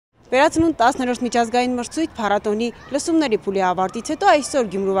Վերածնունդ 10-րդ միջազգային մրցույթ-փառատոնի լսումների փուլի ավարտից հետո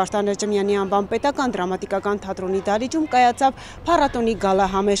այսօր Գյումրու Վարդան Էրճեմյանի անվան պետական դրամատիկական թատրոնի դահլիճում կայացավ փառատոնի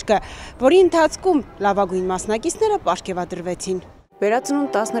գալա համերգը, որի ընթացքում լավագույն մասնակիցները պարգևատրվեցին։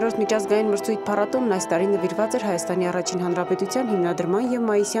 Վերածնունդ 10-րդ միջազգային մրցույթ-փառատոնն այս տարի նվիրված էր Հայաստանի Առաջին Հանրապետության հիմնադրման և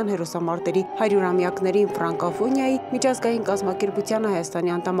մայիսյան հերոսամարտերի 100-ամյակներին, ֆրանկոֆոնիայի միջազգային կազմակերպությանը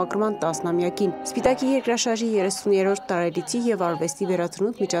Հայաստանի անդամակրման 10-ամյակին, Սպիտակի երկրաշարժի 30-րդ տարելիցի և արվեստի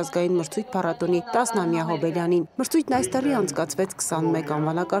Վերածնունդ միջազգային մրցույթ-փառատոնի 10-ամյա հոբելյանին։ Մրցույթն այս տարի անցկացվեց 21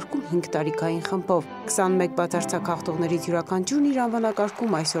 անվանակարգում 5 տարիքային խմբով։ 21 բացարձակ հաղթողներից յուրաքանչյուրն իր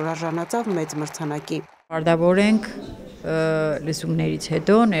անվանակարգում այսօր արժանացավ մեծ մրցանակի։ Պարտավորենք լսումներից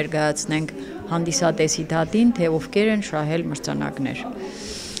հետո ներկայացնենք հանդիսատեսի դատին, թե ովքեր են շահել մրցանակներ։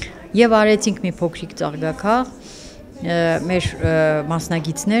 Եվ արեցինք մի փոքրիկ ծաղկաքաղ, մեր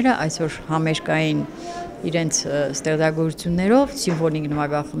մասնագետները այսօր համերգային իրենց ստեղծագործություններով սիմֆոնիկ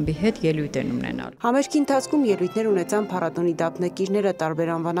նվագախմբի հետ ելույթ են ունենալ։ Համերգի ընթացքում ելույթներ ունեցան փառատոնի դափնեկիրները, տարբեր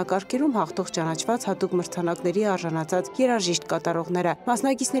անվանակարգերում հաղթող ճանաչված հատուկ մրցանակների արժանացած երաժիշտ կատարողները։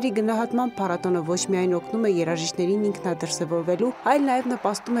 Մասնակիցների գնահատմամբ փառատոնը ոչ միայն օգնում է երաժիշտներին ինքնադրսևորվելու, այլ նաև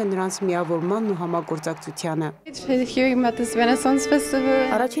նպաստում է նրանց միավորմանն ու համագործակցությանը։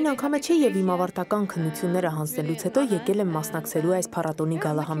 Առաջին անգամը չէ եւ իմ ավարտական քննությունները հանձնելուց հետո եկել եմ մասնակցելու այս փառատոնի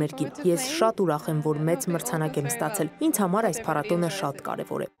գալա համերգին։ Ես շատ ուրախ եմ, որ մեծ մրցանակ եմ ստացել։ Ինձ համար այս փառատոնը շատ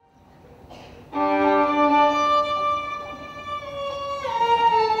կարևոր է։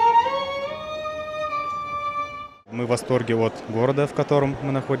 Мы в восторге от города, в котором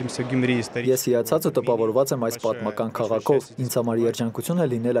мы находимся, Գյումրի истории. Ես հիացած ու տպավորված եմ այս պատմական քաղաքով։ Ինձ համար երջանկություն է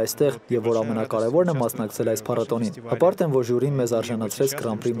լինել այստեղ եւ որ ամենակարևորն է մասնակցել այս փառատոնին։ Հպարտ եմ, որ ժյուրին մեզ արժանացրեց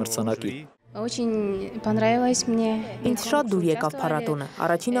Grand-Prix մրցանակի։ Ինձ շատ դուր եկավ փառատոնը։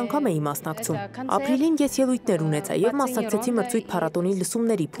 Առաջին անգամ էի մասնակցում։ Ապրիլին ես ելույթներ ունեցա եւ մասնակցեցի մրցույթ-փառատոնի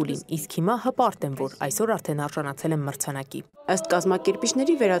լսումների փուլին, իսկ հիմա հպարտ եմ, որ այսօր արդեն արժանացել եմ մրցանակի։ Ըստ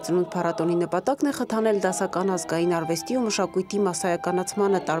կազմակերպիչների Վերածնունդ փառատոնի նպատակն է խթանել դասական ազգային արվեստի ու մշակույթի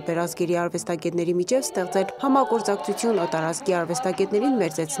մասսայականացմանը, տարբեր ազգերի արվեստագետների միջև ստեղծել համագործակցություն, օտարազգի արվեստագետներին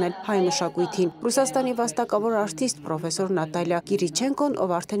մերձեցնել հայ մշակույթին։ Ռուսաստանի վաստակավոր արտիստ պրոֆեսոր Նատալիա Կիրիչենկոն, ով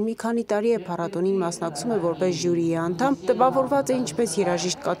արդեն մի քանի տարի է փառատոնին մասնակցում է որպես ժյուրիի անդամ, տպավորված է ինչպես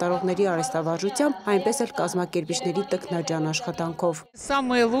երաժիշտ կատարողների արհեստավարժությամբ, այնպես էլ կազմակերպիչների տքնաջան աշխատանքով։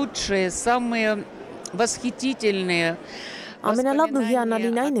 Ամենալավն ու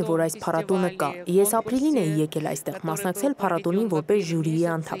հիանալին այն է, որ այս փառատոնը կա։ Ես ապրիլին էի եկել այստեղ մասնակցել փառատոնին որպես ժյուրիի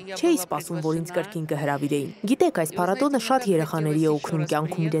անդամ։ Չէի սպասում, որ ինձ կրկին կհրավիրեին։ Գիտեք, այս փառատոնը շատ երեխաների է օգնում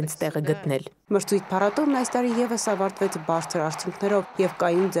կյանքում իրենց տեղը գտնել։ Մրցույթ-փառատոնն այս տարի եւս ավարտվեց բարձր արդյունքներով եւ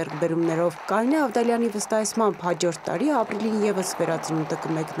կայուն ձեռքբերումներով։ Կարինե Ավդալյանի վստահեցմամբ հաջորդ տարի ապրիլին եւս Վերածնունդը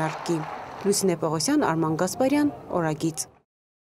կմեկնարկի։ Լուսինե Պողոսյան, Արման Գասպարյան, Օրագիծ։